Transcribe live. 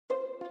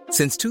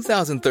Since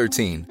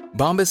 2013,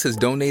 Bombas has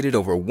donated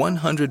over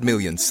 100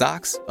 million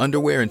socks,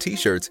 underwear, and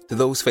T-shirts to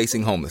those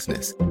facing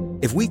homelessness.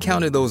 If we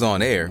counted those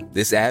on air,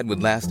 this ad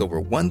would last over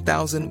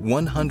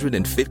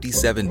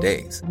 1,157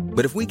 days.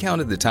 But if we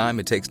counted the time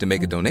it takes to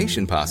make a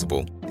donation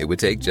possible, it would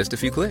take just a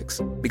few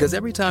clicks. Because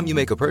every time you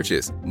make a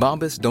purchase,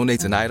 Bombas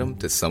donates an item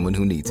to someone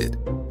who needs it.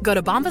 Go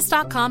to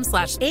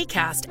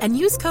bombas.com/ACAST and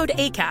use code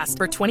ACAST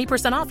for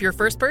 20% off your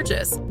first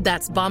purchase.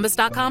 That's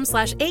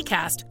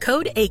bombas.com/ACAST,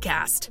 code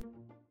ACAST.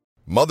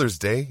 Mother's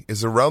Day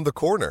is around the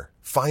corner.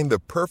 Find the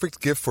perfect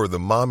gift for the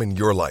mom in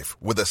your life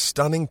with a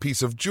stunning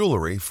piece of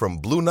jewelry from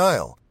Blue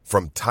Nile.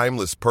 From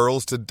timeless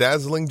pearls to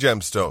dazzling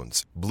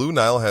gemstones, Blue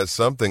Nile has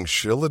something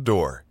she'll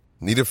adore.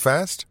 Need it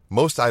fast?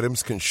 Most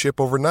items can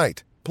ship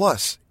overnight.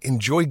 Plus,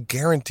 enjoy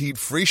guaranteed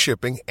free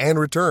shipping and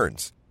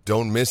returns.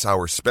 Don't miss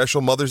our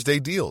special Mother's Day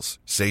deals.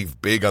 Save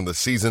big on the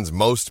season's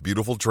most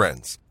beautiful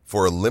trends.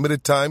 For a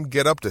limited time,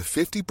 get up to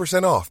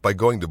 50% off by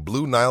going to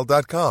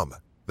BlueNile.com.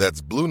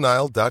 That's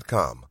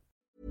BlueNile.com.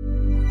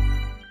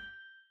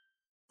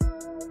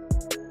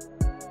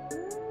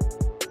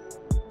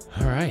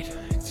 All right.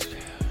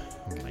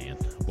 Man,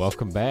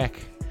 welcome back.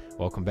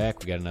 Welcome back.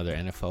 We got another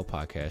NFL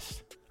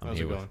podcast. How's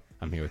it going?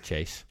 I'm here with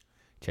Chase.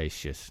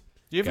 Chase just...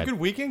 Do you have a good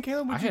weekend,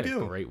 Caleb? What'd you do? I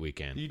had a great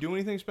weekend. Did you do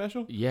anything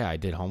special? Yeah, I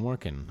did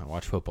homework and I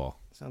watched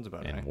football. Sounds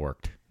about right. And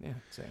worked. Yeah,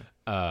 same.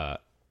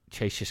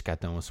 Chase just got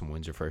done with some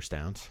Windsor first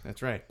downs.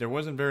 That's right. There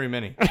wasn't very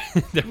many.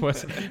 There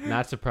was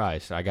not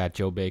surprised. I got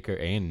Joe Baker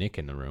and Nick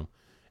in the room.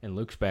 And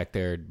Luke's back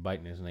there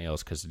biting his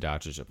nails because the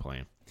Dodgers are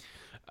playing.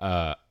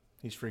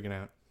 He's freaking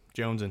out.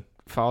 Jonesing.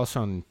 Follow us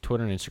on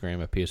Twitter and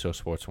Instagram at PSO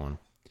Sports One.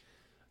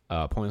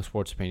 Pointless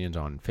Sports Opinions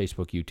on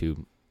Facebook,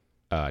 YouTube,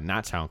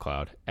 not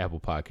SoundCloud, Apple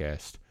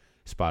Podcast,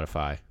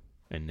 Spotify,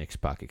 and Nick's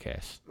Pocket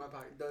Cast. My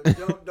pocket.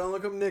 Don't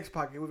look up Nick's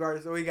pocket. We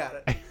got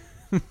it.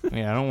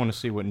 Yeah, I don't want to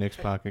see what Nick's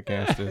Pocket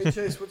Cast is. Hey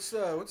Chase, what's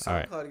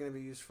SoundCloud going to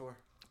be used for?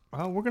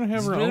 Well, we're gonna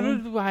have our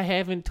own. I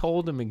haven't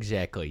told him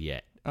exactly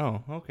yet.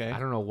 Oh, okay. I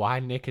don't know why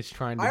Nick is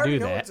trying to do that. I already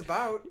know what it's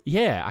about.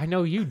 Yeah, I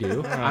know you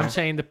do. I'm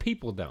saying the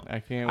people don't. I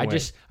can't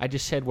wait. I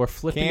just said we're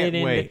flipping it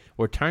into.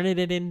 We're turning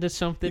it into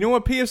something. You know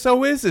what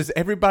PSO is? Is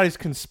everybody's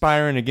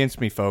conspiring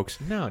against me,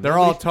 folks. No, they're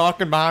all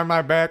talking behind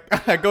my back.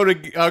 I go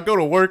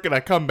to work and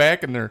I come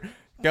back and they're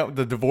got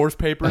the divorce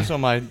papers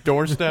on my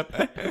doorstep.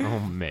 Oh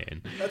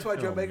man. That's why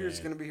Joe Baker is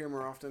going to be here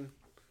more often.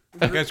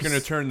 You guys going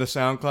to turn the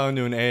SoundCloud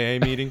into an AA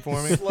meeting for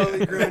me?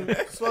 slowly grooming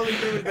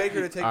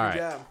Baker to take your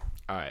job.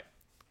 All right.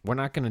 We're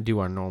not going to do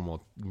our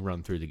normal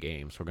run through the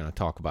games. We're going to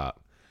talk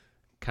about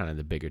kind of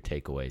the bigger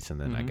takeaways,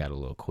 and then I got a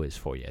little quiz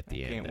for you at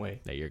the end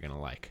that you're going to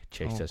like.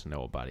 Chase doesn't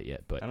know about it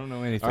yet, but I don't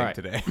know anything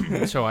today.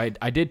 So I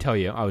did tell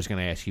you I was going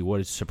to ask you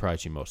what has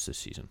surprised you most this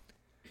season.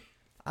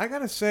 I got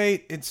to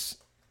say it's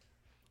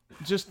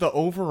just the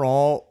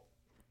overall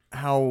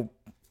how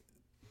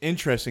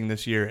interesting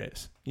this year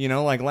is. You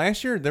know, like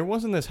last year there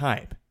wasn't this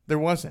hype. There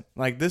wasn't.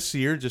 Like this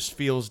year just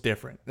feels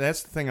different.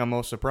 That's the thing I'm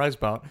most surprised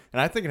about, and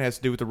I think it has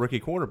to do with the rookie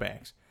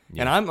quarterbacks.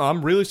 Yeah. And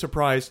I'm really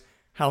surprised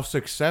how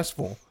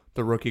successful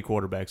the rookie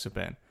quarterbacks have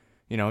been.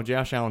 You know,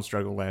 Josh Allen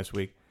struggled last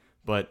week,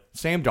 but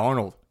Sam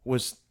Darnold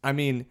was, I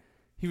mean,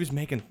 he was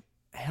making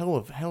hell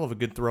of a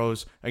good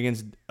throws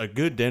against a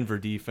good Denver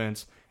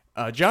defense.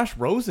 Josh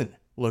Rosen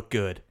looked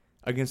good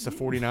against the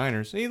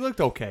 49ers. He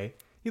looked okay.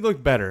 He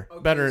looked better.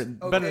 Better.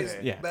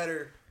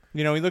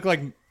 You know, he looked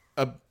like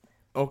a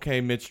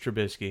Mitch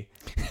Trubisky,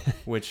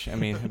 which, I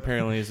mean,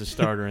 apparently is a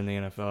starter in the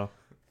NFL.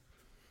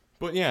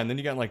 But, yeah, and then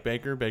you got, like,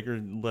 Baker. Baker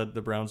led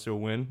the Browns to a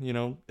win. You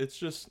know, it's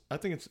just, I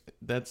think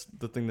that's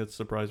the thing that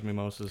surprised me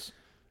most is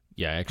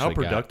how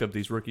productive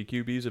these rookie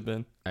QBs have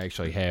been. I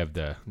actually have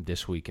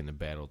this week in the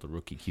battle, the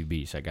rookie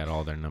QBs. I got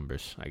all their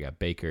numbers. I got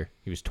Baker.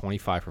 He was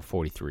 25 for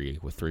 43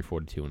 with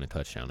 342 and a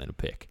touchdown and a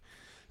pick.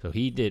 So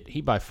he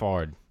by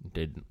far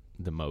did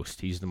the most.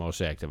 He's the most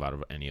active out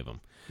of any of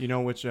them. You know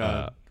which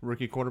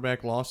rookie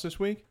quarterback lost this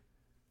week?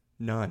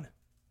 None.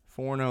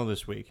 4-0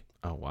 this week.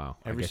 Oh, wow.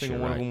 Every single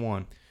one of them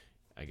won.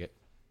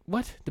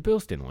 What? The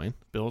Bills didn't win.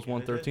 Bills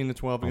won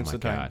 13-12 against the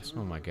Titans.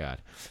 Oh, my God.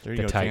 There you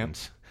the go,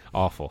 Titans. champ.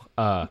 Awful.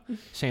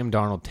 Sam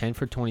Darnold, 10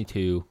 for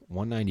 22,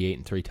 198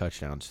 and 3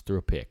 touchdowns, threw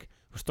a pick.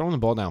 Was throwing the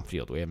ball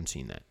downfield. We haven't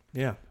seen that.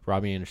 Yeah.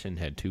 Robbie Anderson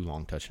had 2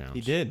 long touchdowns.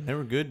 He did. They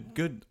were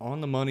good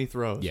on-the-money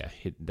throws. Yeah,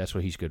 that's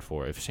what he's good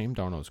for. If Sam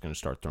Darnold's going to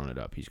start throwing it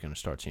up, he's going to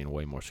start seeing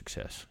way more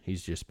success.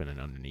 He's just been an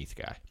underneath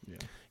guy. Yeah.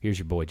 Here's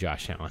your boy,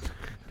 Josh Allen.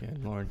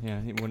 Good Lord.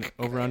 Yeah, he went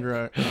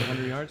under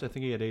 100 yards. I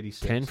think he had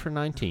 86. 10 for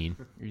 19.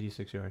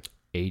 86 yards.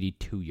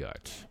 82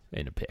 yards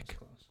and a pick.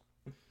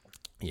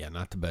 Yeah,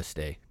 not the best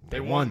day. They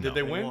won. Did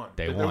they win?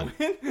 They won.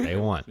 They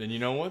won. Then you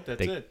know what?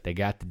 That's it. They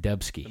got the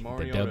Dubski,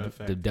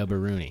 the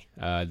Dubberoonie.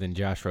 Then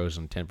Josh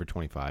Rosen, 10 for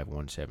 25,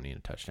 170 and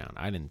a touchdown.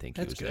 I didn't think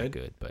he was that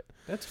good, but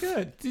that's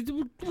good.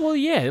 Well,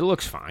 yeah, it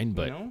looks fine,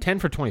 but 10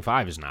 for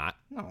 25 is not.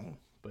 No,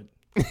 but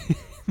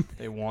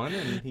they won,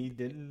 and he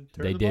didn't.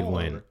 They did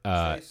win. So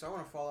I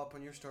want to follow up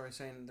on your story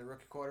saying the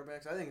rookie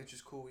quarterbacks. I think it's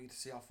just cool we get to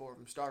see all 4 of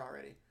them start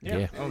already.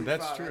 Yeah. Oh,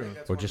 that's true.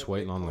 We're just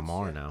waiting on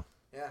Lamar now.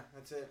 Yeah,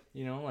 that's it.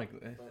 You know,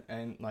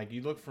 and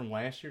you look from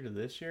last year to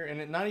this year,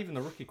 and not even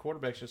the rookie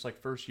quarterbacks, just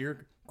like first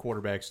year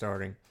quarterback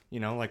starting. You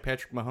know, like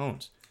Patrick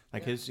Mahomes,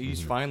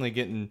 he's finally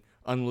getting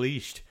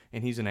unleashed,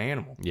 and he's an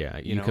animal. Yeah,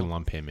 you can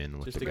lump him in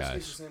with the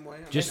guys. The same way.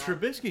 Just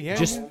Trubisky, yeah.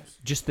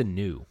 Just the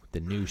new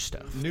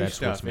stuff.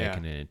 That's what's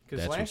making it.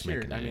 Because last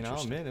year,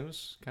 I'll admit, it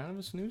was kind of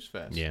a snooze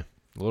fest. Yeah,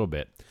 a little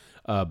bit.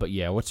 But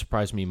yeah, what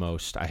surprised me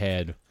most, I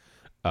had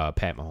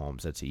Pat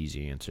Mahomes. That's the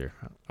easy answer.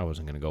 I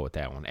wasn't going to go with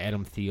that one.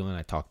 Adam Thielen,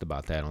 I talked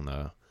about that on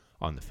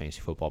the Fantasy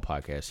Football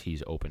Podcast.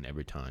 He's open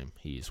every time.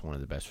 He's one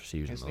of the best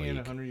receivers in the league. He's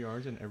 100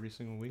 yards in every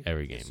single week?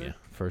 Every game, yeah.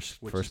 First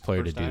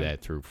player to do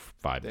that through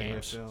 5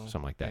 games,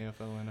 something like that.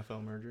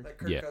 AFL-NFL merger. That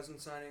Kirk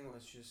Cousins signing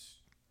was just...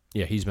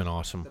 Yeah, he's been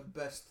awesome. The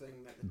best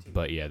thing that the team...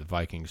 But yeah, the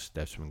Vikings,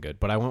 that's been good.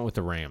 But I went with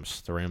the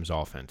Rams. The Rams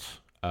offense.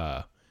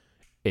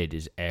 It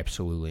is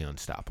absolutely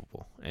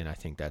unstoppable, and I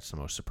think that's the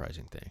most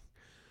surprising thing,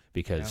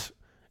 because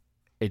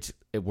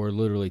we're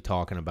literally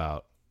talking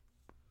about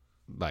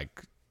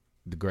like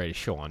the greatest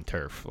show on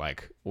turf.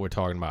 Like we're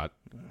talking about,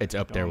 it's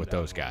up there with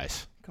those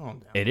guys. Calm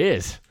down. It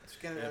is.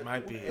 It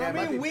might be. How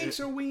many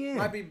weeks are we in?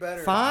 Might be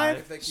better.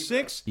 5,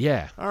 6?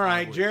 Yeah. All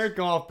right, Jared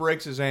Goff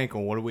breaks his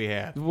ankle. What do we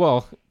have?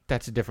 Well,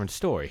 that's a different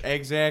story.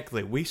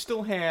 Exactly. We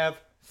still have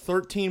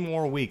 13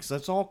 more weeks.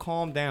 Let's all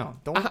calm down.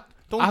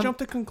 Don't jump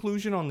to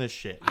conclusion on this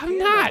shit. I'm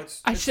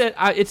not. I said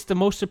it's the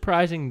most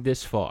surprising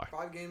this far.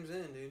 5 games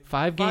in, dude.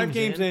 5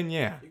 games in,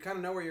 yeah. You kind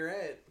of know where you're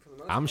at for the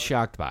most I'm part.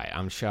 shocked by it.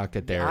 I'm shocked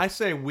that they're... I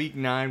say week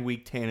 9,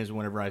 week 10 is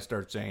whenever I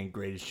start saying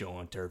greatest show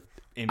on turf.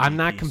 MVP I'm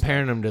not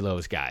comparing them to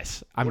those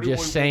guys. I'm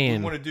just saying...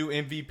 We want to do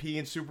MVP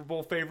and Super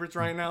Bowl favorites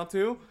right now,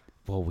 too?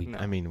 Well, we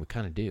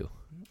kind of do.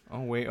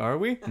 Oh, wait, are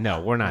we? No,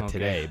 we're not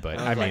today, but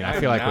I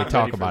feel like we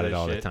talk about it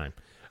all the time.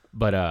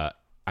 But,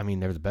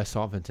 they're the best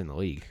offense in the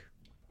league.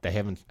 They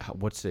haven't.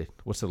 What's the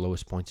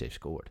lowest points they've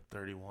scored?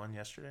 31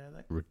 yesterday, I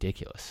think.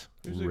 Ridiculous.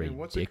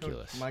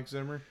 Ridiculous. Mike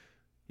Zimmer.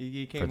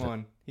 He came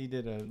on. He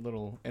did a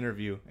little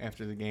interview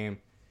after the game,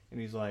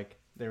 and he's like,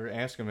 they were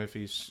asking him if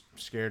he's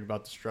scared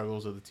about the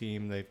struggles of the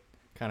team. They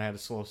kind of had a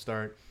slow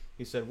start.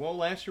 He said, "Well,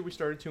 last year we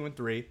started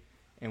 2-3,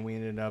 and we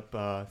ended up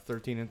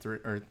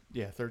 13-3.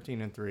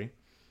 13-3."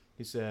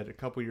 He said a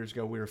couple years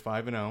ago we were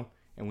 5-0,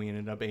 and we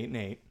ended up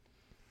 8-8.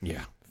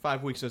 Yeah.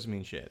 5 weeks doesn't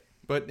mean shit.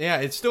 But, yeah,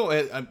 it's still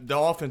the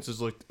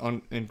offenses looked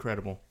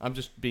incredible. I'm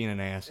just being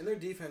an ass. And their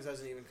defense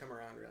hasn't even come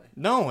around, really.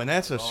 No, and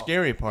that's a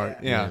scary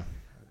part. Yeah.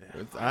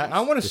 I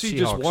want to see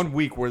just 1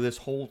 week where this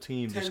whole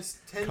team just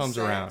comes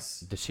around.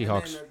 The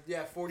Seahawks.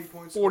 40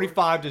 points.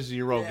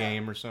 45-0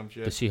 game or some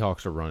shit. The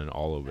Seahawks are running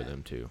all over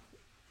them, too.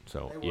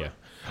 So, yeah.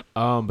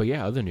 But,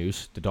 yeah, other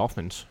news. The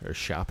Dolphins are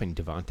shopping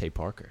Devontae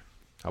Parker.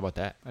 How about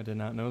that? I did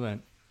not know that.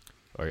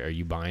 Are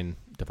you buying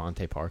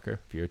Devontae Parker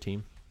for your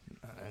team?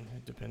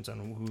 It depends on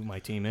who my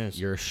team is.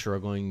 You're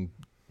struggling.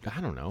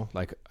 I don't know.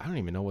 I don't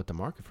even know what the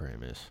market for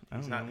him is.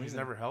 He's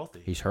never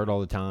healthy. He's hurt all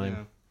the time.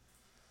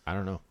 Yeah. I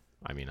don't know.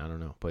 I don't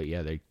know. But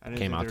yeah, they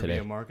came out today. There'd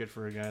be a market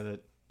for a guy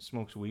that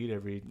smokes weed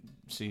every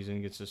season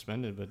and gets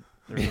suspended, but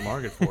there's a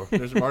market for him.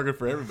 There's a market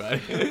for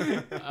everybody.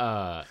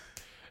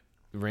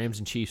 Rams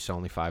and Chiefs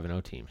only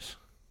 5-0 teams.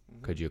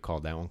 Could you have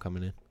called that one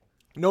coming in?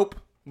 Nope.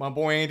 My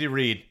boy Andy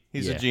Reid.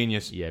 He's a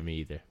genius. Yeah,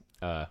 me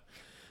either.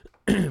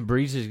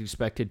 Breeze is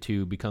expected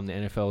to become the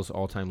NFL's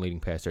all-time leading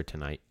passer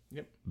tonight.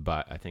 Yep.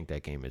 But I think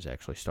that game is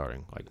actually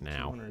starting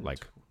now,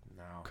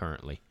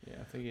 currently. Yeah,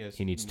 I think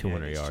he needs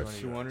 200 yards.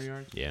 200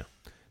 yards? Yeah.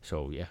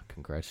 So, yeah,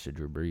 congrats to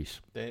Drew Brees.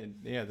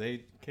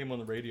 They came on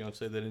the radio and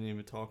said they didn't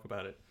even talk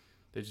about it.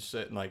 They just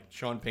said,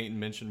 Sean Payton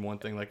mentioned one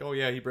thing, oh,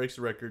 yeah, he breaks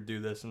the record,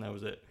 do this, and that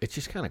was it. It's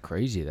just kind of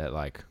crazy that,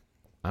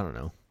 I don't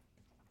know,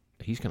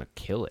 he's going to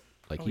kill it.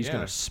 He's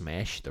going to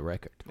smash the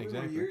record. How many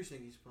more years do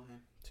you think he's playing?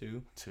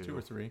 2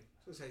 or 3.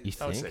 You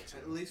think?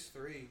 At least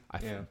 3.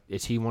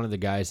 Is he one of the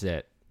guys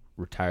that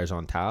retires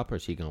on top, or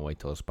is he going to wait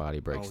till his body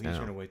breaks down? He's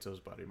going to wait till his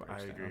body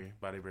breaks down. I agree.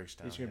 Body breaks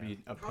down. He's going to be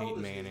a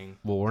Peyton Manning.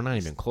 Well, we're not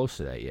even close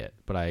to that yet.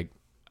 But He's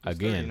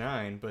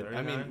 39, but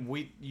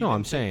 39?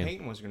 I'm saying.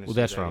 Peyton was going to. Well,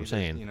 that's what I'm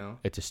saying.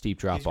 It's a steep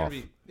drop off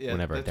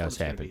whenever it does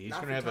happen. He's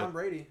not going to have Tom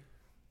Brady.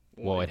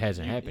 Well, it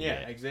hasn't happened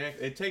yet. Yeah,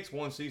 exactly. It takes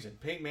one season.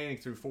 Peyton Manning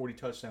threw 40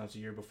 touchdowns the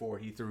year before.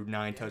 He threw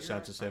 9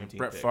 touchdowns to 17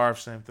 Brett picks. Favre,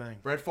 same thing.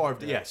 Brett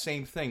Favre,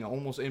 same thing.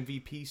 Almost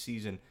MVP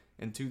season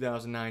in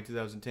 2009,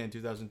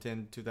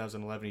 2010,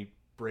 2011. He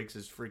breaks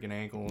his freaking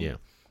ankle. And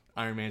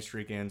Iron Man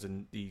streak ends,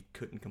 and he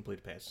couldn't complete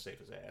a pass to save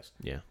his ass.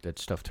 Yeah, that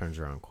stuff turns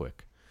around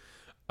quick.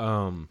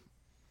 Another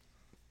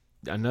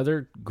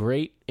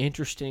great,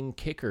 interesting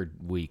kicker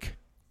week.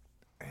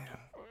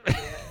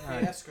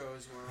 Fiasco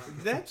is one.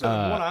 That's what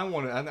I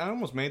wanted. I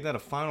almost made that a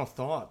final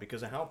thought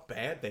because of how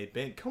bad they've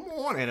been. Come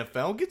on,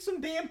 NFL, get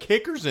some damn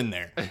kickers in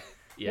there.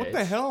 What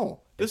the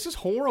hell? This is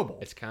horrible.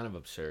 It's kind of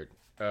absurd.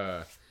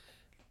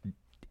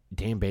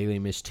 Dan Bailey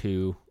missed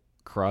 2.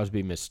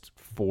 Crosby missed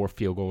 4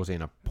 field goals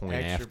and a point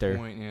Extra after.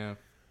 Point, yeah.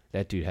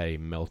 That dude had a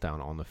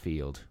meltdown on the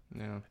field.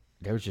 Yeah.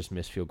 There was just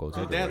missed field goals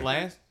Did everywhere. that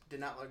last? Did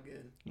not look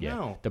good. Yeah,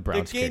 No. the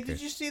Browns game, kicker.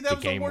 Did you see that The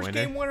was the game worst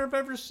winner. game winner I've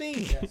ever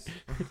seen? Yes.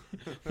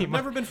 I've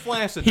never been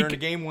flaccid during a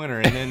game winner,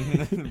 and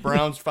then the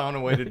Browns found a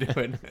way to do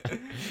it.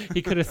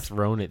 He could have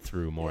thrown it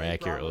through more Yeah,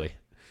 accurately.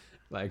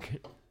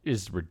 Like,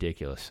 it's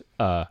ridiculous.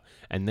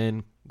 And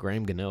then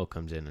Graham Gano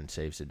comes in and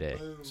saves the day.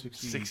 Boom.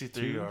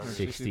 63 yards.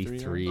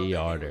 63 Thought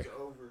yarder. that was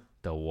over.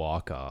 The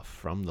walk-off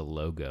from the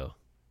logo.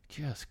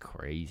 Just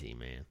crazy,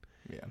 man.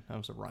 Yeah, that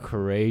was a riot.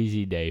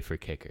 Crazy day for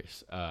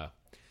kickers.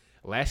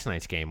 Last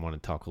night's game, I want to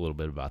talk a little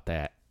bit about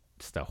that.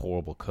 It's the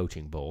horrible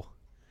coaching bowl.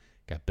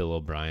 Got Bill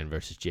O'Brien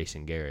versus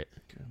Jason Garrett.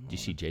 Did you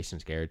see Jason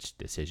Garrett's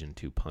decision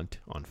to punt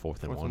on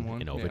 4th and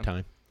 1 in yeah.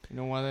 overtime? You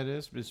know why that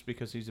is? It's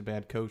because he's a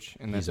bad coach,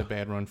 and that's He's a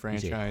bad run He's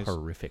franchise. a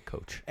horrific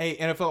coach. Hey,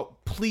 NFL,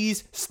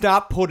 please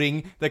stop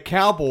putting the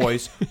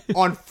Cowboys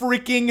on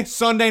freaking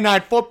Sunday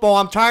Night Football.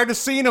 I'm tired of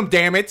seeing them,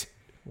 damn it.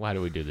 Why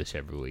do we do this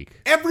every week?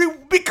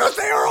 Because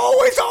they are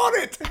always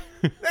on it.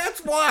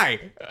 That's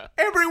why.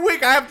 Every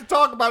week I have to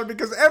talk about it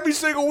because every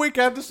single week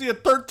I have to see a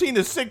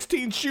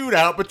 13-16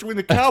 shootout between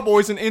the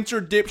Cowboys and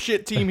insert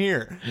dipshit team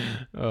here.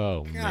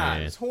 Oh, God,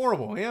 man. it's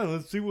horrible. Yeah,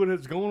 let's see what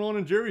is going on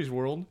in Jerry's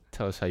world.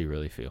 Tell us how you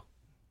really feel.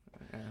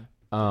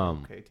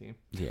 Okay, team.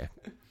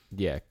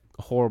 Yeah.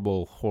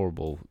 Horrible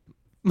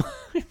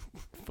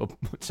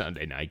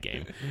Sunday night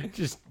game.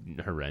 Just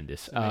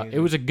horrendous. It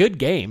was a good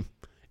game.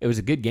 Was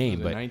it but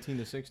 19-16 or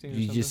you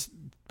something? just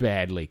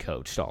badly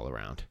coached all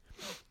around.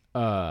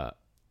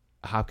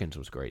 Hopkins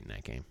was great in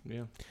that game.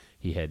 Yeah.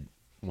 He had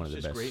one of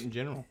It's the just best. great in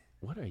general.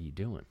 What are you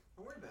doing?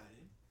 Don't worry about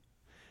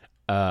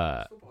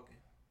it. Football game.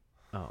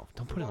 Oh,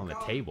 don't put it on the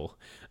Football table.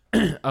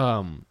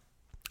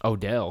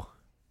 Odell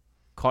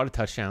caught a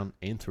touchdown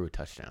and threw a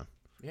touchdown.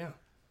 Yeah.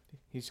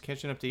 He's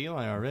catching up to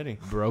Eli already.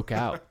 Broke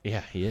out.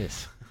 Yeah, he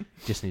is.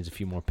 Just needs a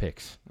few more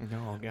picks.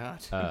 Oh, God.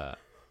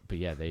 But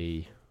yeah,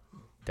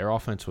 their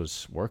offense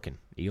was working.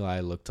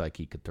 Eli looked like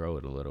he could throw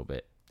it a little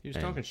bit. He was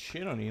and talking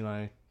shit on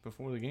Eli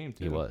before the game,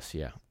 too. He was,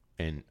 yeah.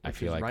 And I Which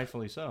feel is like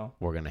rightfully so.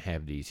 we're going to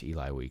have these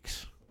Eli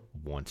weeks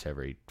once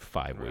every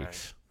 5 Right.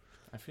 weeks.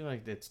 I feel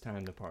like it's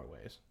time to part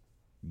ways.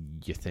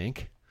 You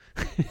think?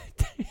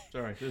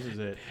 Sorry, this is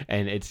it.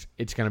 And it's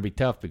going to be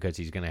tough because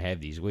he's going to have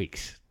these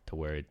weeks to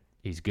where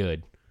he's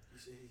good,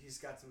 He's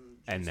got some.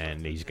 and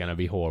then he's going to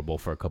be horrible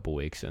for a couple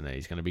weeks, and then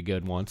he's going to be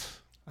good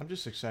once. I'm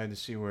just excited to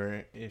see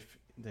where, if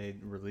they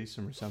release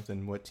him or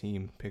something, what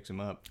team picks him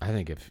up. I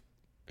think if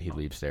he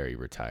leaves there, he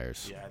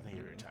retires. Yeah, I think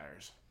he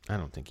retires. I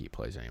don't think he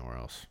plays anywhere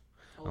else.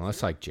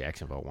 Unless, like,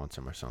 Jacksonville wants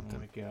him or Oh, something.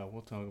 my God.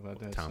 We'll talk about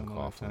that Tom some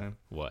other Coughlin. time.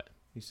 What?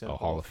 He said Oh,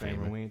 Hall of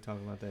Famer. We ain't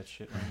talking about that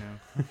shit right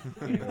now.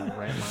 I ain't gonna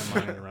wrap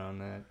my mind around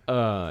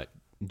that.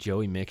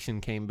 Joey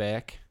Mixon came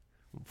back.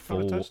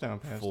 Caught a touchdown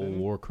pass, full didn't he?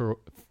 full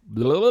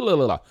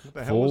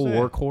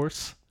that?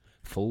 workhorse.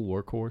 Full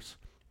workhorse.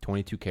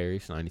 22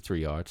 carries,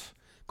 93 yards.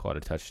 Caught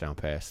a touchdown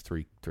pass,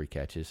 three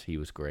catches. He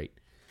was great.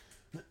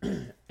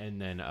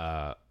 And then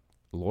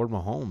Lord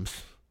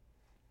Mahomes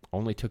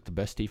only took the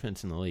best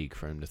defense in the league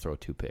for him to throw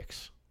 2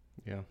 picks.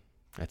 Yeah.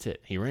 That's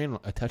it. He ran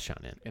a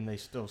touchdown in. And they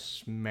still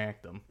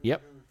smacked them.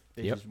 Yep.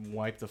 They Yep. just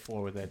wiped the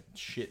floor with that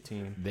shit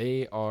team.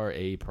 They are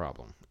a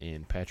problem,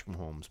 and Patrick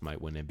Mahomes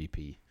might win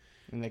MVP.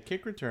 And that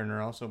kick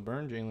returner also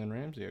burned Jalen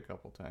Ramsey a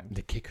couple times.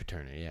 The kick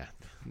returner, yeah.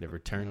 The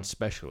return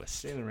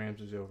specialist. Jalen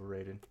Ramsey's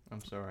overrated.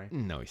 I'm sorry.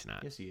 No, he's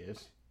not. Yes, he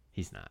is.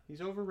 He's not.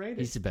 He's overrated.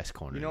 He's the best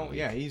corner You in know, the league.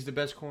 yeah, he's the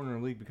best corner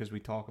in the league because we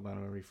talk about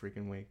him every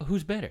freaking week.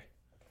 Who's better?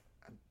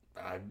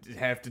 I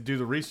have to do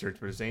the research,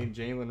 but it ain't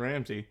Jalen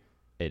Ramsey.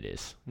 It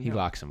is. He No.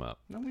 locks him up.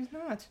 No, he's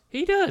not.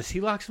 He does.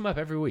 He locks him up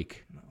every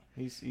week. No,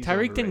 he's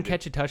Tyreek didn't overrated.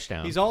 catch a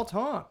touchdown. He's all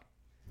talk.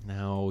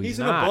 No, he's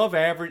an not. above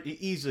average,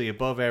 easily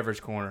above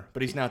average corner,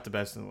 but he's not the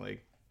best in the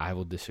league. I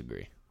will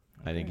disagree.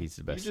 I think he's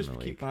the best You in just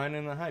the keep league. buying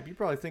in the hype. You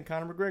probably think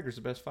Conor McGregor's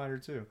the best fighter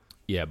too.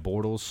 Yeah,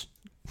 Bortles.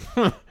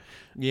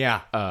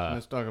 Yeah.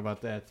 Let's talk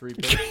about that. 3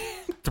 picks.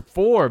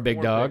 4, big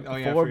Four dog. big- oh,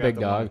 yeah, I 4, forgot big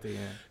the one dog. at the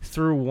end.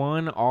 Threw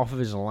 1 off of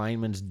his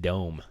lineman's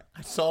dome.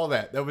 I saw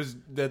that.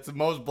 That's the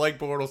most Blake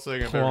Bortles thing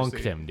I've ever Plunked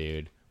seen. him,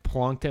 dude.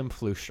 Plunked him,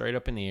 flew straight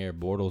up in the air.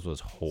 Bortles was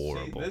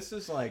horrible. See, this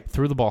is like,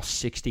 Threw the ball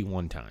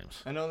 61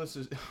 times. I know this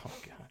is, oh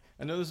God,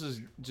 I know this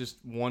is just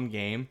one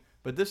game,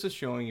 but this is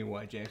showing you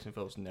why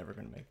Jacksonville's never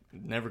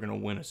gonna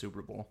win a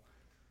Super Bowl.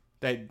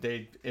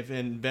 They have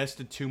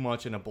invested too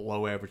much in a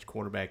below average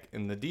quarterback,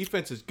 and the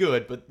defense is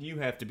good, but you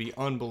have to be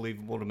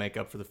unbelievable to make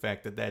up for the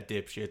fact that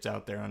dipshit's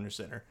out there under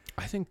center.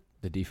 I think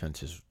the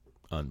defense is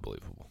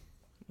unbelievable.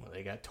 Well,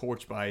 they got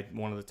torched by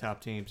one of the top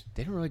teams.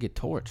 They didn't really get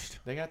torched.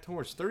 They got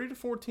torched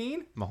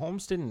 30-14.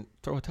 Mahomes didn't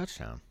throw a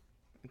touchdown.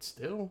 It's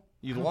still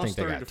you I don't lost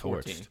think they 30-14. got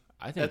torched.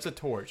 I think That's a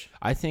torch.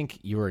 I think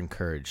you were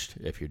encouraged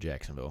if you're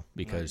Jacksonville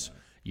because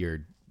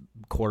your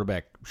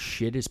quarterback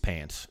shit his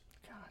pants,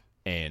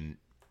 and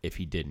if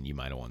he didn't, you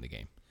might have won the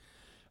game.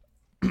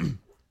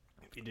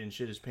 If he didn't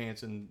shit his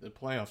pants in the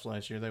playoffs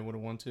last year, they would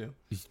have won too.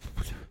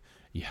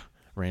 Yeah,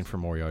 ran for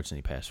more yards than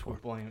he passed for.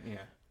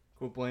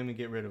 Quit blaming,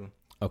 get rid of him.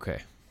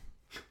 Okay,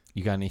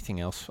 you got anything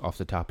else off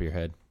the top of your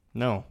head?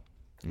 No,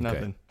 Okay.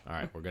 nothing. All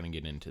right, we're gonna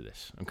get into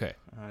this. Okay,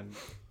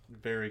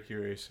 very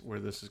curious where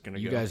this is going to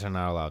go. You guys are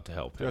not allowed to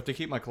help Do I him. have to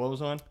keep my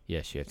clothes on?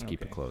 Yes, you have to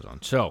keep your Okay. clothes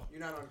on. So, You're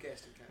not on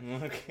casting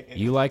couch. Okay.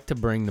 you like to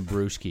bring the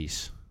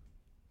brewskis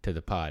to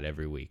the pod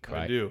every week,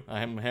 right? I do.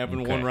 I am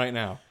having Okay. one right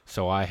now.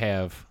 So I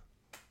have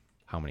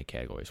how many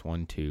categories?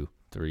 1, 2,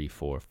 3,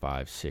 4,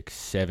 5, 6,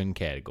 7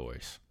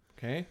 categories.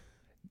 Okay.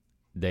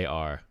 They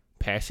are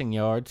passing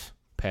yards,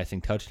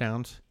 passing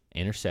touchdowns,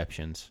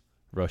 interceptions,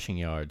 rushing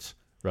yards,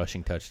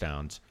 rushing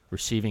touchdowns,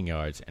 receiving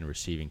yards, and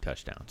receiving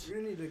touchdowns.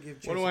 You need to give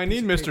Chase What do a I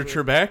piece need, of Mr.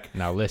 paper. Trebek?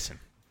 Now listen.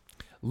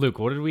 Luke,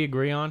 what did we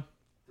agree on?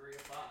 3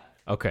 of 5.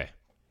 Okay.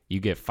 You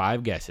get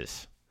 5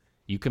 guesses.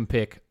 You can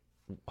pick.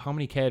 How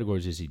many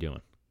categories is he doing?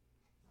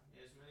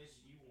 As many as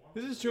you want.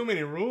 This is too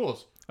many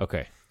rules.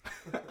 Okay.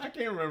 I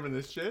can't remember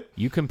this shit.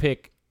 You can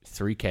pick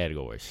 3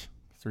 categories.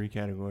 3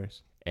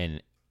 categories.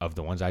 And of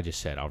the ones I just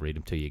said, I'll read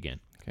them to you again.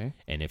 Okay.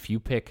 And if you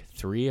pick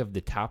 3 of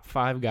the top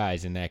 5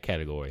 guys in that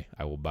category,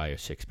 I will buy you a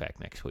 6-pack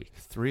next week.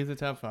 3 of the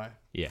top 5.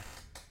 Yeah.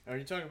 Are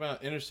you talking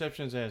about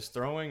interceptions as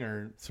throwing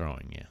or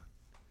Throwing, yeah.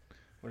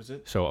 what is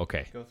it? So,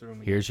 okay. Go through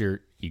them. Here's you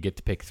get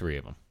to pick 3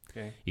 of them.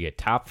 Okay. You get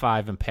top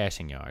 5 in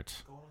passing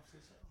yards,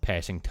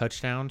 passing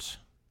touchdowns,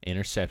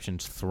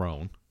 interceptions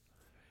thrown,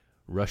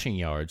 rushing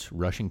yards,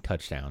 rushing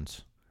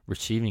touchdowns,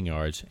 receiving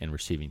yards, and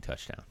receiving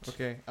touchdowns.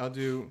 Okay. I'll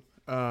do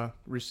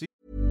receive.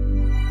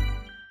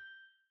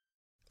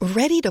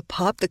 Ready to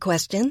pop the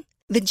question?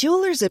 The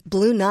jewelers at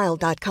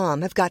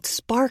BlueNile.com have got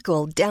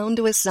sparkle down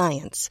to a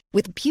science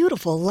with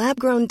beautiful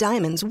lab-grown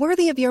diamonds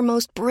worthy of your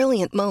most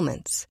brilliant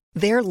moments.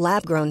 Their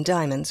lab-grown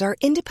diamonds are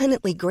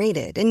independently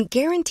graded and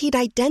guaranteed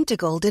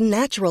identical to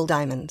natural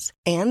diamonds,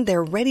 and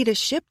they're ready to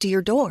ship to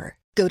your door.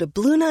 Go to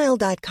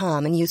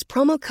BlueNile.com and use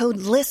promo code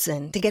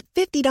LISTEN to get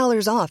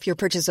 $50 off your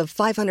purchase of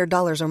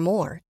 $500 or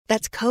more.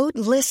 That's code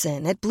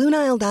LISTEN at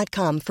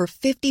BlueNile.com for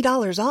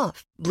 $50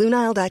 off.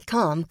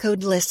 BlueNile.com,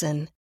 code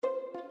LISTEN.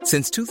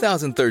 Since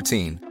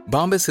 2013,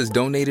 Bombas has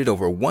donated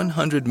over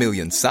 100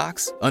 million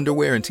socks,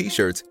 underwear, and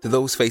T-shirts to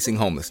those facing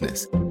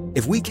homelessness.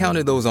 If we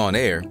counted those on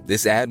air,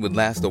 this ad would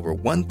last over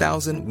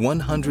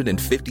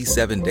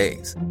 1,157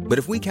 days. But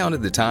if we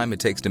counted the time it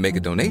takes to make a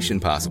donation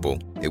possible,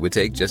 it would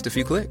take just a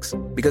few clicks.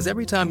 Because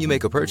every time you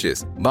make a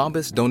purchase,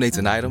 Bombas donates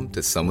an item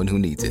to someone who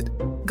needs it.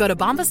 Go to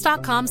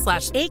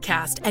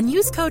bombas.com/ACAST and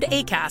use code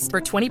ACAST for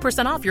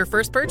 20% off your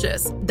first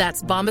purchase.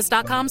 That's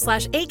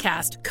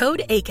bombas.com/ACAST,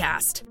 code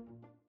ACAST.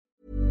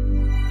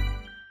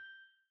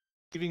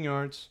 Receiving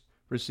yards,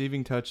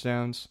 receiving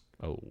touchdowns.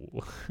 Oh,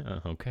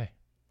 okay.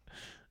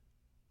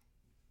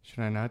 Should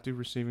I not do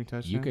receiving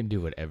touchdowns? You can do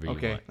whatever you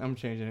Okay, want. I'm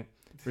changing it.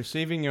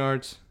 Receiving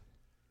yards,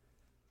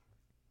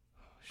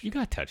 You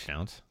got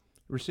touchdowns.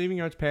 receiving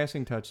yards,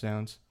 passing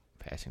touchdowns,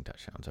 Passing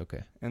touchdowns,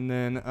 okay. and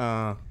then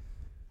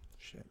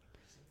shit.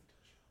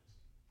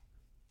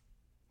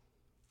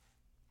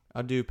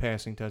 I'll do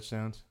passing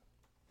touchdowns.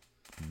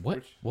 What?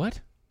 Which-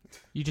 What?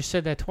 You just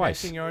said that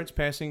twice. Passing yards,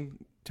 passing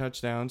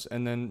touchdowns,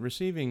 and then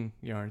receiving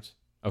yards.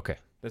 Okay.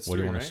 That's What do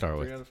you 3, wanna right? start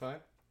with? 3 out of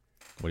 5?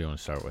 What do you want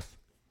to start with?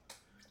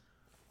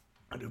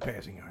 I'll do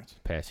passing yards.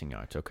 Passing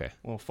yards, okay.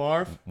 Well,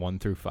 Favre. 1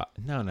 through 5.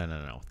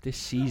 No. This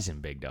season,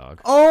 big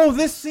dog. Oh,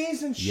 this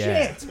season,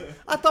 Yeah. shit!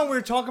 I thought we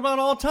were talking about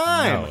all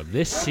time. No,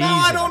 this season. Now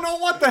I don't know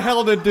what the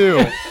hell to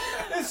do.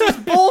 This is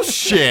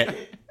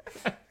bullshit.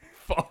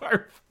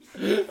 Favre.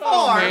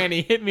 Oh, man,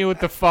 he hit me with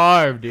the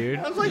Favre, dude.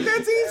 I was like,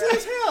 that's easy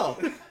as hell.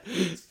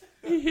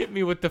 He hit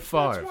me with the That's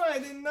Favre. why I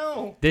didn't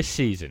know. This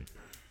season.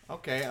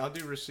 Okay, I'll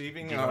do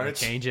receiving You want yards.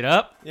 to change it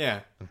up?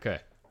 Yeah, Okay.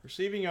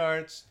 receiving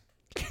yards.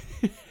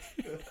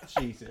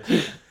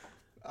 Jesus.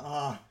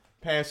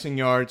 Passing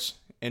yards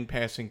and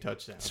passing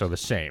touchdowns. So the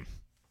same.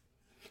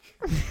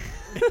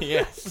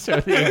 yes, So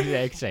the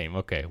exact same.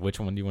 Okay. Which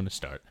one do you want to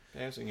start?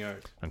 passing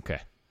yards.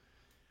 Okay.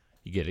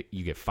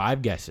 You get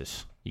 5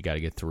 guesses. You got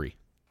to get 3.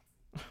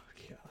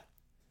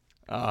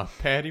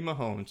 Patty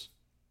Mahomes.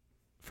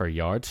 For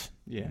yards?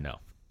 Yeah. No.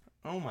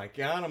 Oh my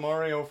God, I'm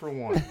already 0 for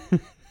 1.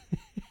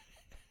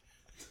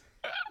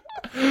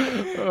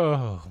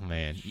 Oh,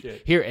 man.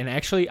 Shit. Here, and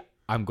actually,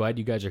 I'm glad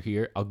you guys are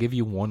here. I'll give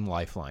you 1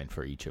 lifeline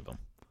for each of them.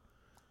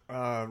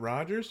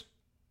 Rodgers.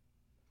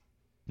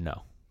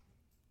 No.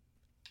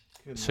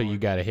 Good So you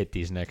Lord. got to hit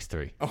these next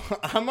 3. Oh,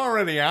 I'm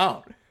already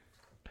out.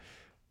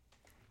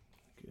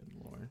 Good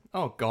Lord.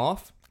 Oh,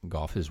 Goff.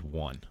 Golf is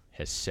 1.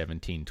 Has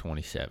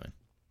 17-27.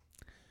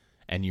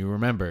 And you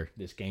remember,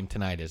 this game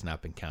tonight has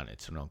not been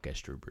counted, so don't guess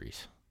Drew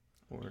Brees.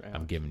 Or I'm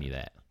Alex. giving you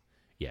that.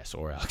 Yes,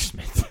 or Alex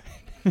Smith.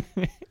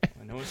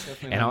 I know it's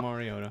definitely And not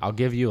Mariota. I'll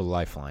give you a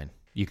lifeline.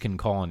 You can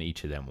call on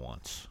each of them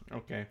once.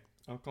 Okay,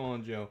 I'll call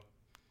on Joe.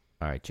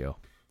 All right, Joe.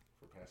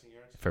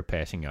 For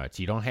passing yards.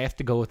 You don't have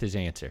to go with his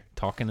answer.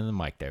 Talking to the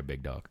mic there,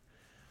 big dog.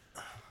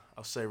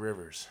 I'll say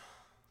Rivers.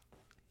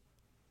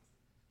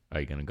 Are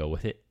you going to go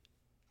with it?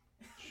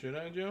 Should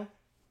I, Joe?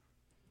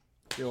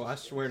 Joe, I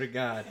swear to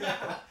God,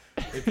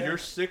 if you're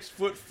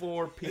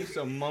 6'4" piece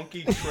of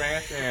monkey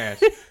trash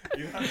ass,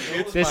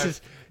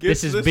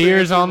 This is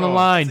beers on the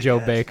line, Joe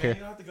Yes, Baker. man,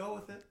 you don't have to go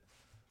with it.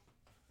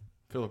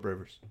 Phillip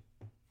Rivers.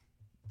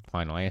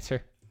 Final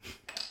answer?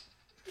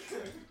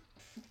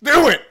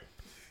 Do it.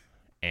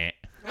 Eh.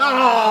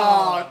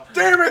 Oh,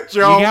 damn it,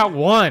 Joe. You got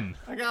one.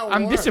 I got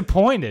I'm one.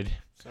 disappointed.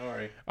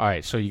 Sorry. All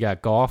right, so you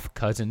got Goff,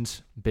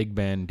 Cousins, Big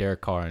Ben,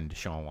 Derek Carr, and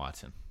Deshaun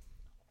Watson.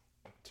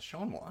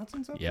 Deshaun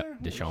Watson's up Yep,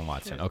 there? Deshaun Holy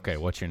Watson. shit. Okay,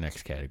 what's your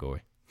next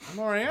category? I'm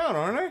already out,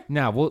 aren't I?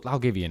 Now, I'll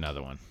give you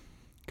another one,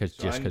 So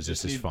just I because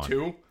this just is need fun.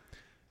 Two?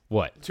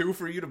 What? Two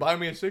for you to buy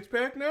me a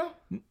six-pack now?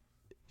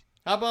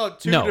 How about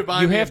two No, to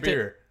buy you me a have to-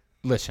 beer?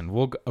 Listen,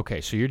 okay,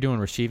 so you're doing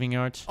receiving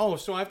yards? Oh,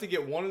 so I have to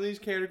get one of these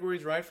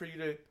categories right for you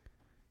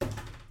to...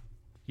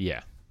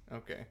 Yeah,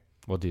 Okay.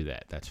 we'll do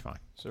that. That's fine.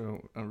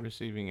 So,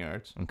 receiving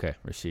yards. Okay,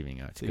 receiving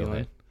yards. Go Thielen.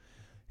 ahead.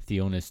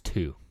 Thielen is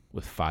 2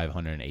 with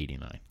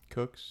 589.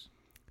 Cooks.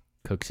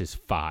 Cooks is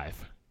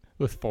 5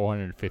 with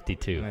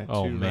 452. Yeah,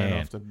 Oh, two man.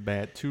 Right off the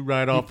bat. Two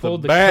right He off the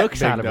pulled the bat, Cooks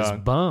big out of his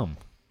dog. bum.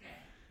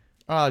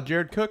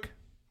 Jared Cook?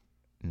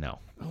 No,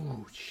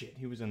 Oh, shit.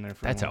 He was in there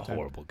for that's a a long time.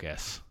 horrible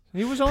guess.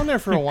 He was on there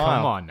for a while.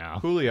 Come on now.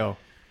 Julio.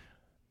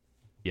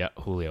 Yeah,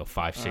 Julio, All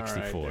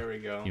 564. right, there we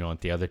go. You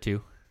want the other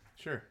two?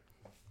 Sure.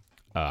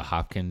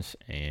 Hopkins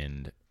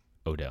and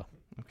Odell.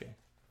 Okay.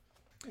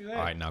 All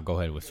right, now go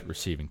ahead with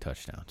receiving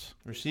touchdowns.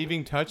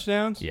 Receiving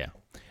touchdowns? Yeah.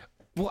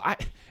 Well, I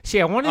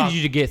wanted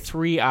you to get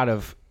 3 out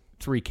of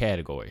 3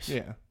 categories.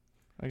 Yeah.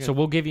 So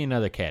we'll give you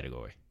another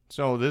category.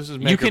 So this is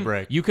make or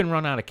break. You can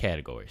run out of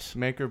categories.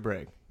 Make or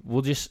break.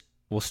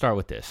 We'll start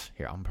with this.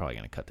 Here, I'm probably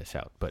going to cut this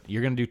out, but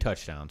you're going to do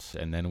touchdowns,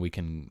 and then we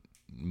can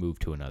move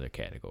to another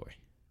category.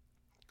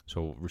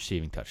 So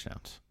receiving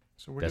touchdowns.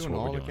 So we're That's doing what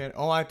all we're the doing.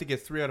 categories. Oh, I have to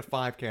get 3 out of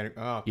 5 categories.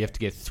 Oh, okay. You have to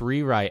get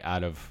 3 right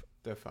out of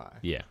the 5.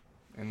 yeah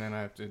And then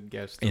I have to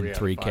guess 3 in out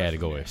 3 of 5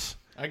 categories.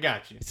 I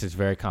got you. It's just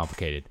very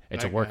complicated.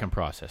 It's a Okay. work in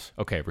process.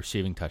 Okay,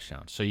 receiving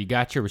touchdowns. So you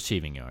got your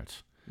receiving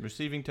yards.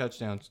 Receiving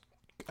touchdowns.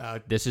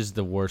 This is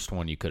the worst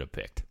one you could have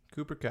picked.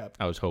 Cooper Kupp.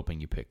 I was hoping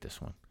you picked this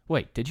one.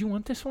 Wait, did you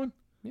want this one?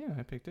 Yeah,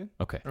 I picked it.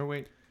 Okay. Or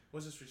wait.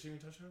 Was this receiving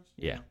touchdowns?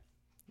 Yeah.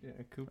 Yeah,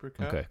 Cooper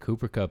Kupp. Okay.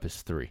 Cooper Kupp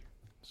is 3.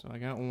 So I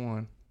got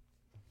 1.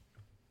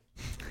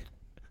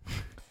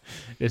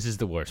 This is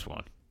the worst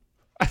one.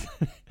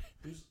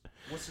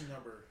 What's the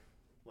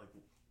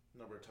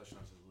number of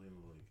touchdowns is leading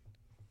the league?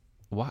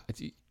 What?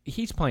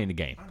 He's playing the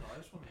game. I don't know. I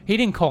just want to know. He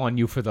didn't call on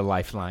you for the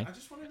lifeline. I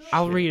just want to know.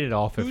 I'll read it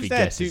off if Who's he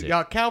that guesses dude? it.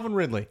 Yeah, Calvin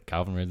Ridley.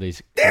 Calvin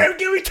Ridley's Damn,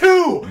 give me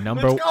 2.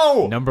 number Let's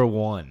go. number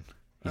 1.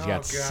 He's Oh,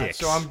 got God. 6.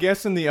 So I'm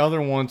guessing the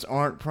other ones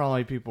aren't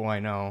probably people I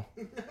know.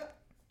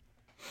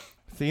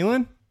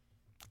 Thielen?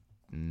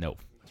 Nope.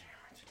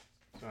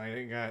 So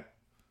I got,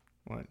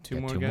 what, 2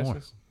 Got more 2 more.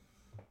 guesses?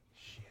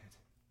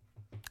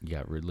 You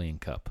got Ridley and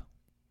Cup.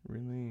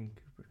 Ridley and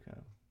Cooper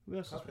Kupp. Who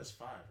else Cup is is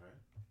 5,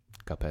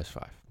 right? Cup has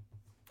 5.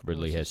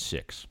 Ridley has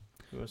 6.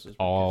 Who else is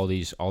All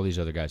these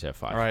other guys have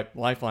 5. All right,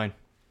 lifeline.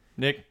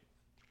 Nick,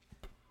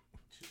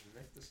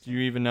 do you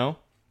even know?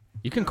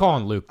 You can call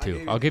on Luke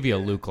too. I'll give you a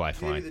Luke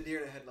lifeline. the deer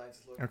in the headlights.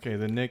 Okay,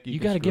 then Nick, You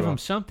can got to give screw him off.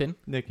 something.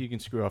 Nick, you can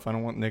screw off. I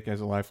don't want Nick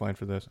as a lifeline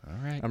for this. All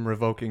right. I'm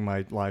revoking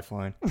my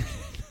lifeline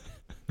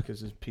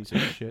because it's a piece of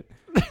shit.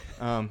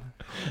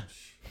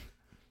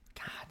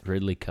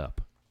 Ridley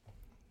Cup.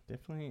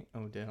 Definitely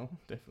Odell.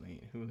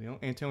 Definitely Julio.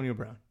 Antonio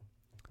Brown.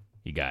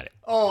 You got it.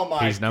 Oh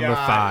my He's number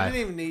God. 5.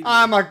 Didn't even need.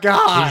 Oh my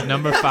God. He's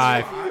number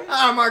 5.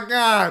 Oh my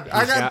God.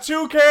 I got got-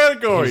 2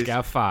 categories. He's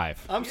got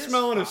 5. I'm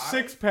smelling a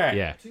 6-pack.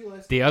 Yeah.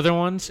 The other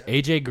ones,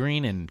 AJ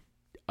Green and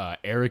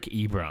Eric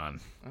Ebron.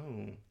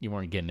 Oh. You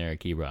weren't getting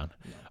Eric Ebron.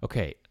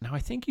 Okay. Now I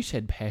think you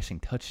said passing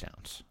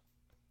touchdowns,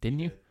 didn't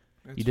you?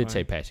 That's You did fine.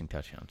 say passing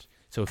touchdowns.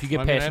 So if you get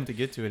Well, I'm gonna passing, have to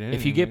get to it anyway.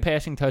 if you get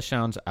passing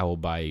touchdowns, I will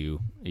buy you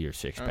your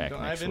 6-pack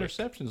I have next week.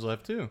 interceptions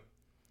left too.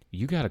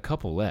 You got a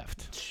couple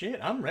left. Shit,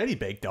 I'm ready,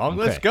 big dog.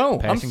 Okay. Let's go.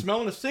 Passing- I'm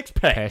smelling a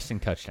 6-pack. Passing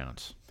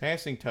touchdowns.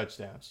 Passing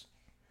touchdowns.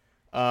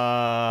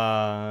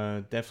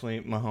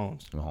 Definitely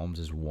Mahomes. Mahomes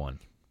is 1.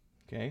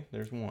 Okay,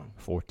 there's 1.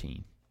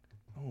 14.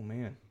 Oh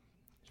man,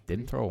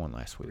 Didn't throw one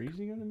last week.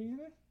 Breezy gonna be in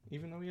it,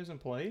 even though he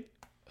hasn't played?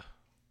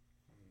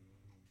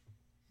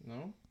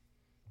 No.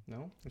 No.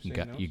 You're You saying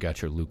got no? you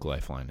got your Luke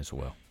lifeline as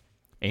well,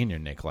 and your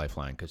Nick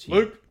lifeline because he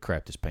Luke.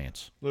 crapped his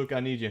pants. Luke, I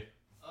need you.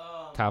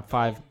 Top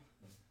 5.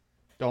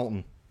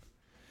 Dalton.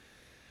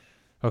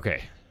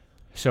 Okay,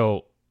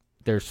 so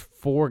there's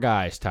 4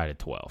 guys tied at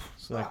 12.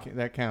 So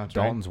that counts.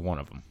 Dalton's one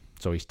of them,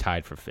 so he's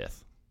tied for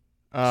 5th.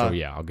 Right? So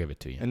yeah, I'll give it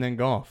to you. And then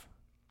golf.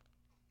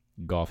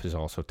 Golf is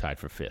also tied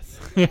for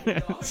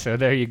 5th. So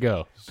there you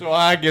go. So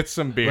I get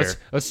some beer.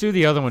 Let's do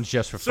the other ones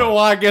just for fun. So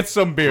I get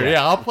some beer.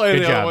 Yeah, I'll play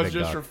Good the job, other ones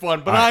big just dog. for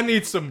fun, but All right. I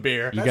need some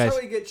beer. You That's guys-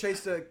 how we get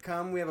Chase to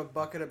come. We have a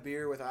bucket of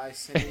beer with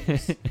ice.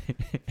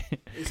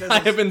 He says I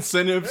it's- have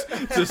incentives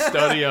to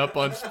study up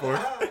on sport.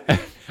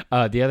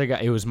 The other guy,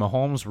 it was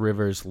Mahomes,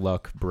 Rivers,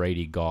 Luck,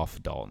 Brady,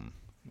 Goff, Dalton.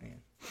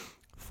 Man.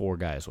 4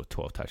 guys with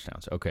 12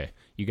 touchdowns. Okay,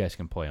 you guys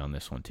can play on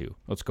this one too.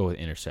 Let's go with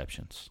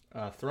interceptions.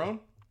 Throne?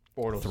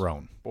 Bortles.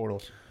 Thrown.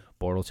 Bortles.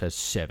 Bortles has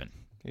 7.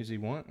 Is he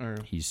one or?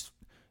 He's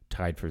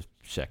tied for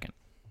 2nd.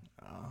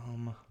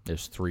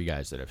 There's 3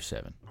 guys that have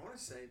 7. I want to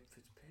say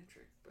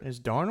Fitzpatrick, but Is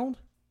Darnold?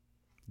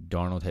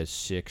 Darnold has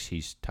 6.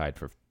 He's tied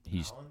for.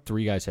 He's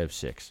 3 guys have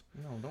 6.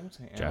 No, don't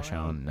say Josh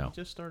Allen, no. I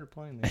just started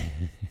playing there.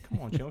 Come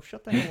on, Joe.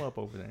 Shut the hell up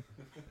over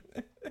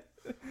there.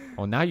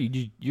 Well, now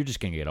you're just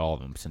gonna get all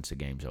of them since the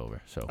game's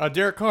over. So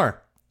Derek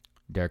Carr.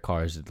 Derek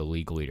Carr is the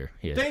league leader.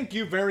 Thank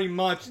you very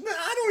much.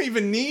 I don't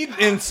even need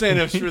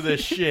incentives for this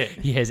shit.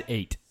 He has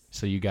 8.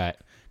 So you got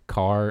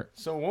Carr.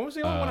 So what was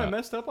the only one I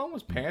messed up on?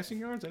 Was passing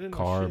yards? I didn't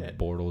Carr, know shit.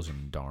 Bortles,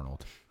 and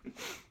Darnold.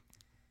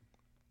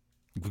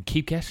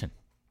 Keep guessing.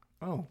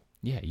 Oh.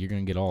 Yeah, you're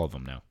gonna get all of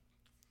them now.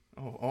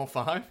 Oh, all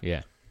 5?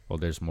 Yeah. Well,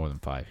 there's more than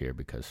 5 here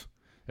because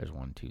there's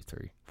 1, 2,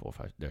 3, 4,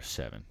 5. There's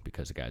 7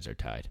 because the guys are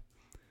tied.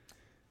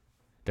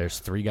 There's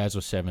 3 guys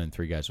with 7 and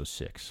 3 guys with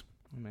 6.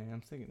 Oh, man,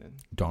 I'm thinking that.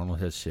 Darnold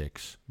has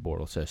 6.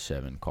 Bortles has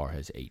 7. Carr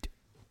has 8.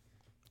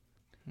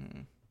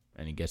 And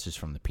he guesses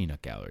from the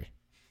peanut gallery.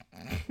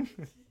 I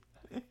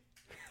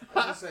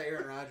was gonna say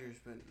Aaron Rodgers,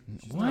 but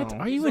What? No.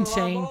 Are you He's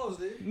on a lot of insane? balls,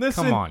 dude.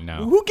 Listen, Come on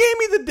now. Who gave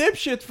me the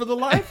dipshits for the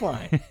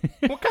lifeline?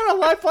 What kind of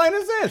lifeline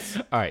is this?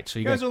 All right, so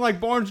You you guys got are like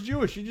Barnes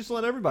Jewish. You just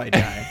let everybody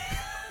die.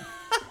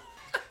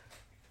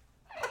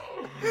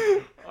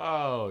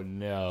 Oh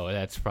no,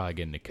 that's probably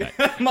getting the cut.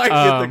 Might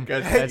get the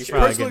gut. Hey, That's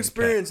probably personal getting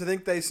experience. I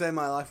think they saved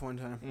my life one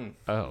time.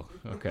 Oh,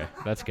 okay,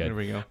 that's good. There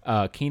we go.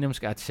 Keenum's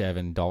got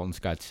 7. Dalton's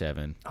got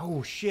 7.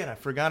 Oh, shit. I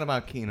forgot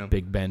about Keenum.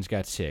 Big Ben's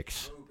got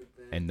 6.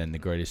 And then the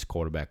greatest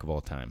quarterback of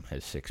all time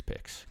has 6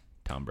 picks.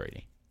 Tom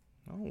Brady.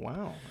 Oh,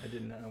 wow.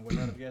 I would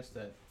not have guessed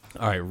that.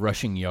 All right,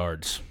 rushing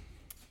yards.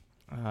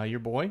 Your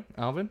boy,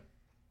 Alvin?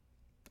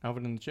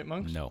 Alvin and the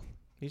Chipmunks? No,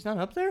 He's not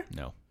up there?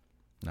 no,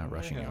 not Oh,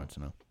 rushing hell. yards.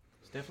 No.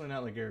 It's definitely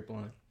not like Garrett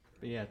Blunt.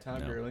 But yeah,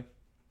 Todd No. Gurley.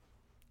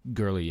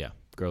 Gurley, yeah,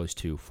 Gurley's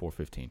 2,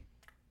 415.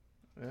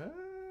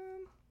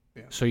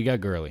 Yeah. So you got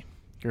Gurley.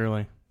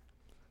 Gurley.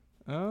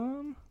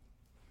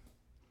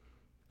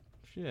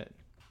 Shit.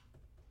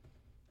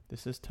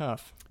 This is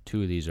tough.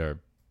 2 of these are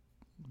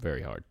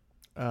very hard.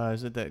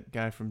 Is it that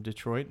guy from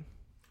Detroit?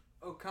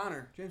 Oh,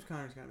 Connor. James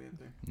Connor's got to be up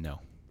there. No,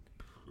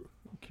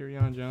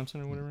 Kerryon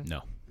Johnson or whatever?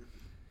 no.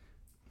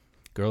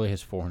 Gurley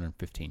has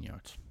 415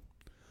 yards.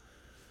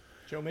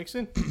 Joe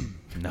Mixon?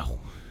 No,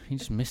 he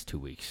just missed 2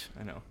 weeks.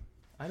 I know.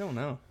 I don't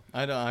know.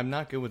 I'm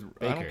not good with.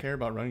 I don't Baker. care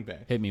about running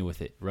back. Hit me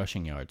with it.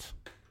 Rushing yards.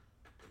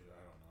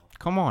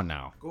 Come on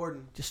now.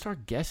 Gordon. Just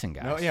start guessing,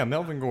 guys. No, yeah,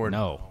 Melvin Gordon.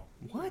 No.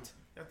 What?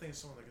 I think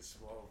someone that gets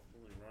well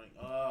really running.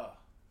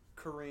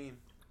 Kareem.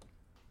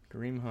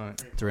 Kareem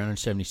Hunt.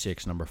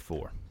 376, number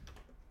 4.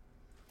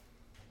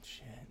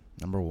 Shit.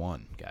 Number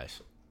 1,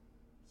 guys.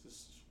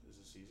 Is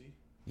this easy?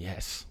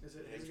 Yes. Is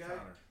it his James guy?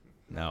 Conner.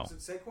 No. Is it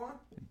Saquon?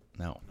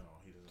 No. No,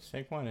 he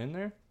doesn't. Saquon in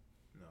there?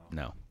 No.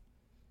 No.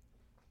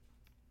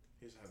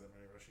 He doesn't have that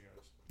many rushing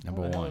yards.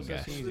 Number Oh, the hell 1, is this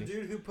guys. Is Easy. the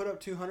dude who put up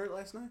 200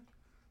 last night?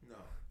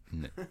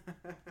 No.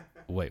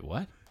 Wait,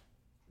 what?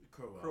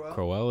 Crowell.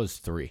 Crowell is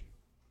 3.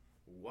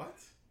 What?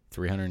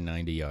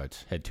 390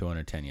 yards. Had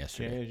 210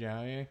 yesterday.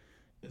 Jay.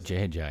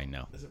 JJ,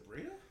 no. Is it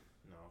Breida?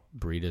 No.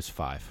 Breeda's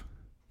 5.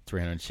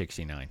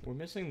 369. We're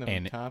missing the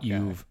And top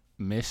you've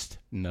missed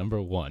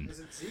number 1. Is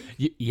it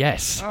Zeke?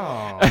 Yes. guy.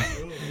 Oh. I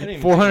didn't even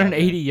think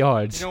 480 about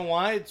yards. that. You know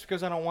why? It's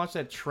because I don't watch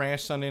that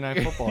trash Sunday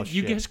Night Football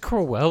You shit. guessed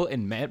Crowell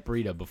and Matt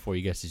Breida before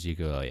you guessed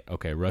Ezekiel Elliott.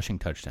 Okay, rushing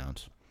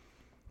touchdowns.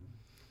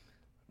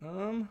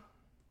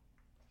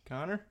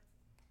 Connor?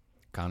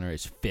 Connor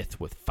is 5th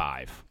with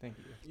 5. Thank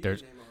you. You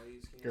There's- can name all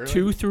these, can you? Gurley?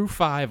 2 through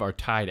 5 are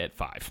tied at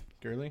 5.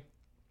 Gurley?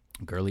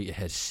 Gurley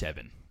has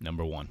 7.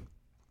 Number 1.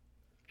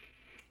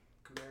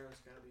 Kamara's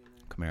got to be in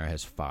there. Kamara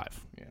has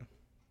 5. Yeah.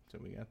 So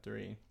we got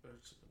 3.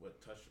 What,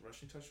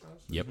 rushing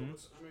touchdowns? Yep. How many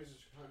does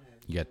Hunt have?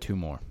 You got 2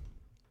 more.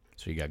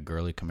 So you got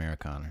Gurley, Kamara,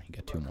 Connor. You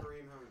got 2 more.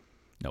 Kareem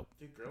Hunt.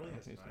 Dude, Gurley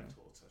has 9 he's fine.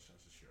 total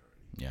touchdowns this year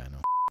already. Yeah, I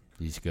know.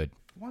 He's good.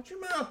 Watch your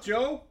mouth,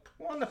 Joe.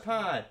 We're on the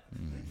pod.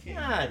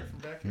 God. From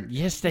back here.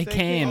 Yes, they They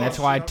can. can. That's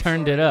Oh, why I shit, I'm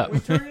turned sorry. it up. We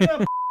turned it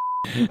up.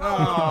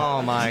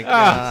 Oh, my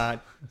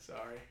God.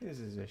 Sorry. This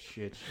is a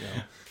shit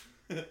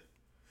show.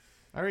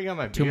 I already got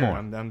my Two beer. more.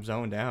 I'm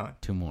zoned out.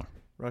 2 more.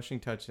 Rushing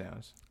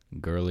touchdowns.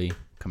 Gurley,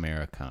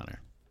 Kamara, Connor.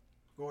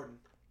 Gordon.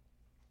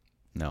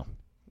 No.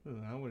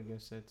 Ooh, I would have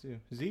guessed that too.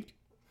 Zeke?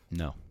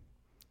 No.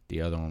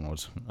 The other one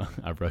was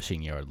a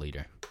rushing yard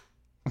leader.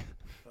 Oh.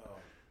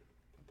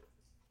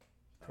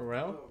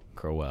 Corral?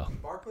 Crowell.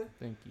 Barkley?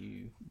 Thank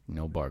you.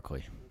 No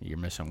Barkley. You're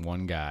missing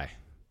one guy.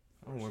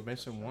 Oh, we're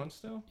missing one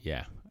still?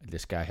 Yeah.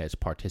 This guy has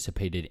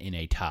participated in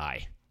a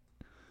tie.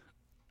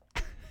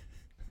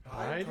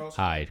 Hyde?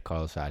 Hyde.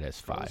 Carlos Hyde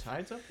has Carlos 5.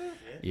 Hyde's up there?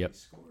 Yep.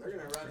 They're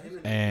going to run him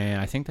in. And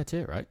I think that's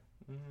it, right?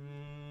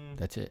 Mm,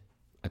 That's it.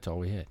 That's all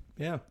we had.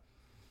 yeah.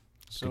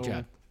 So, Good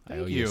job. I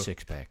thank owe you you. a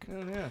 6-pack.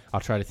 Oh, yeah. I'll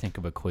try to think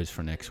of a quiz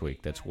for next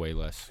week that's way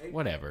less.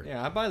 Whatever.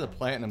 Yeah, I buy the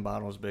platinum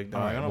bottles, big dog.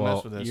 All right, I don't well,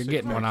 mess with this. you're 6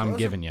 getting what packs. I'm Those are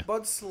giving you.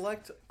 Bud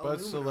Select Bud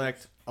aluminum.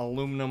 Select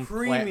aluminum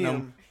Premium.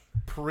 platinum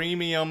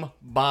premium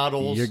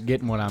bottles. You're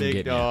getting what I'm big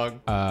getting.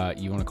 dog.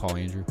 You want to call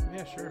Andrew?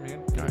 Yeah, sure,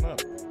 man. Get All him right.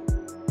 up.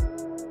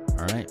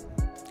 All right.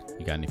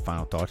 You got any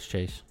final thoughts,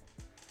 Chase?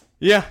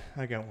 Yeah,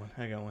 I got one.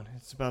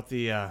 It's about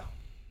the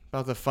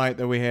fight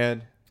that we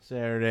had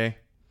Saturday.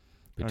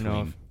 I don't know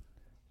Between if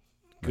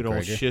good old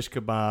McGregor? shish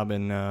kebab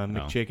and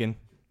McChicken.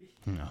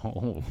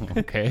 No. You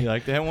Okay.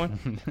 like that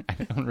one? I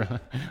don't really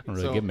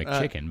So, get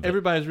McChicken. But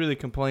everybody's really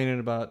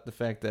complaining about the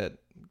fact that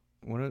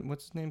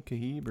what's his name?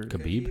 Khabib or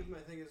Khabib? I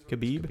think is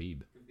Khabib?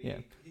 Khabib. Yeah.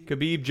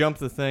 Khabib jumped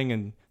the thing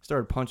and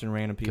started punching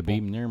random people.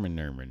 Khabib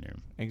Nurmagomedov.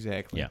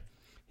 Exactly. Yeah.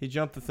 He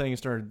jumped the thing and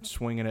started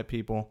swinging at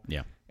people.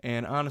 Yeah.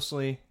 And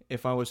honestly,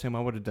 if I was him, I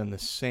would have done the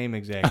same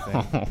exact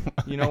thing.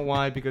 You know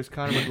why? Because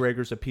Conor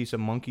McGregor's a piece of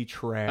monkey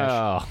trash.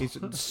 Oh. He's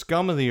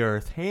scum of the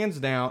earth, hands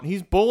down.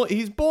 He's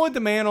bullied the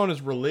man on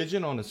his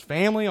religion, on his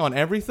family, on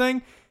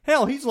everything.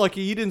 Hell, he's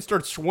lucky he didn't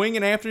start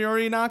swinging after he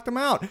already knocked him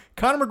out.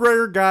 Conor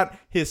McGregor got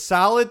his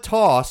solid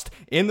tossed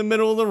in the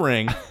middle of the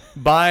ring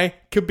by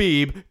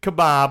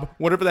Kebab,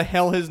 whatever the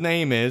hell his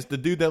name is, the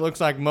dude that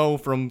looks like Mo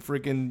from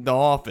freaking The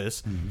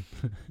Office.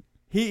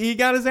 He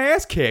got his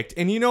ass kicked.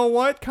 And you know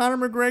what,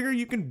 Conor McGregor,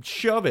 you can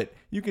shove it.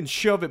 You can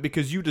shove it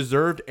because you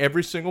deserved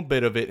every single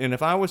bit of it. And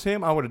if I was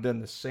him, I would have done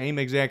the same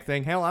exact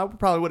thing. Hell, I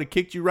probably would have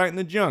kicked you right in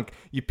the junk,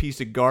 you piece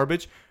of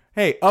garbage.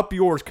 Hey, up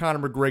yours,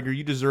 Conor McGregor.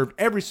 You deserved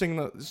every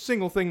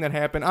single thing that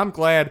happened. I'm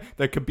glad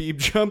that Khabib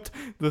jumped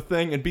the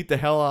thing and beat the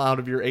hell out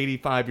of your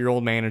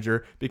 85-year-old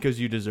manager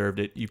because you deserved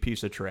it, you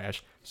piece of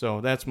trash.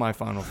 So that's my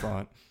final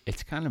thought.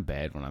 It's kind of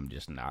bad when I'm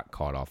just not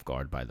caught off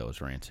guard by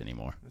those rants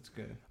anymore. That's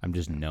good. I'm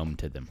just numb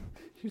to them.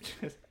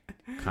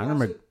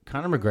 Conor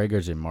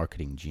McGregor's a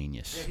marketing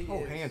genius. Yeah,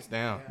 Oh, hands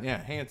down.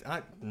 Yeah,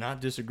 I'm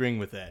not disagreeing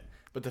with that.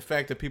 But the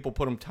fact that people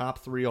put him top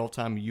 3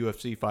 all-time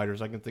UFC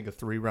fighters, I can think of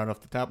 3 right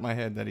off the top of my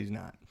head that he's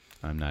not.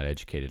 I'm not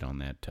educated on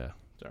that.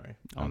 Sorry.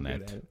 On I'm that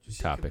good at it. Did you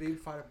see topic. Khabib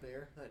fight a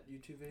bear? That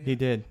YouTube video. He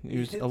did. He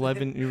was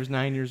 11. He was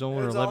 9 years old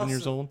or That's 11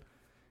 years awesome. old,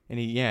 and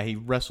he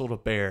wrestled a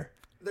bear.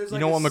 There's You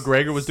like know a what s-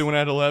 McGregor was doing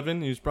at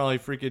 11? He was probably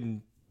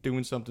freaking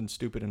doing something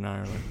stupid in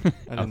Ireland.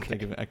 I Okay.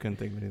 couldn't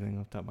think of anything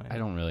off the top of my head. I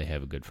don't really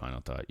have a good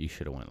final thought. You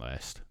should have went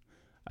last.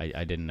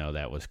 I didn't know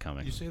that was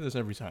coming. You say this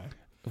every time.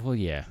 Well,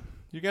 yeah.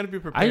 You got to be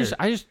prepared.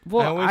 I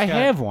always got-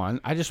 have one.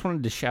 I just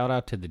wanted to shout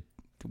out to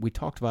we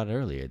talked about it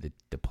earlier,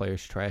 the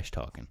players trash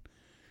talking.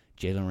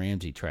 Jalen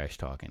Ramsey trash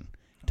talking.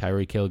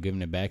 Tyreek Hill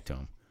giving it back to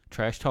him.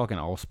 Trash talking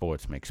all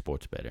sports makes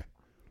sports better.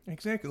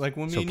 Exactly. Like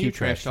when me So and you keep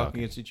trash trash talk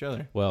talking. against each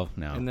other. Well,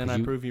 no. And then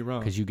I prove you wrong.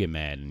 Because you get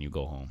mad and you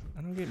go home.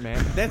 I don't get mad.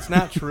 That's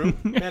not true.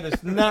 That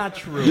is not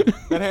true.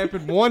 That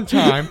happened one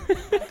time.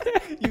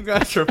 You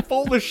guys are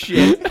full of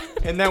shit.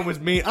 And that was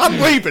me. I'm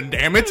leaving,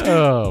 damn it.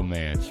 Oh,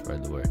 man.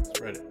 Spread the word.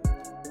 Spread it.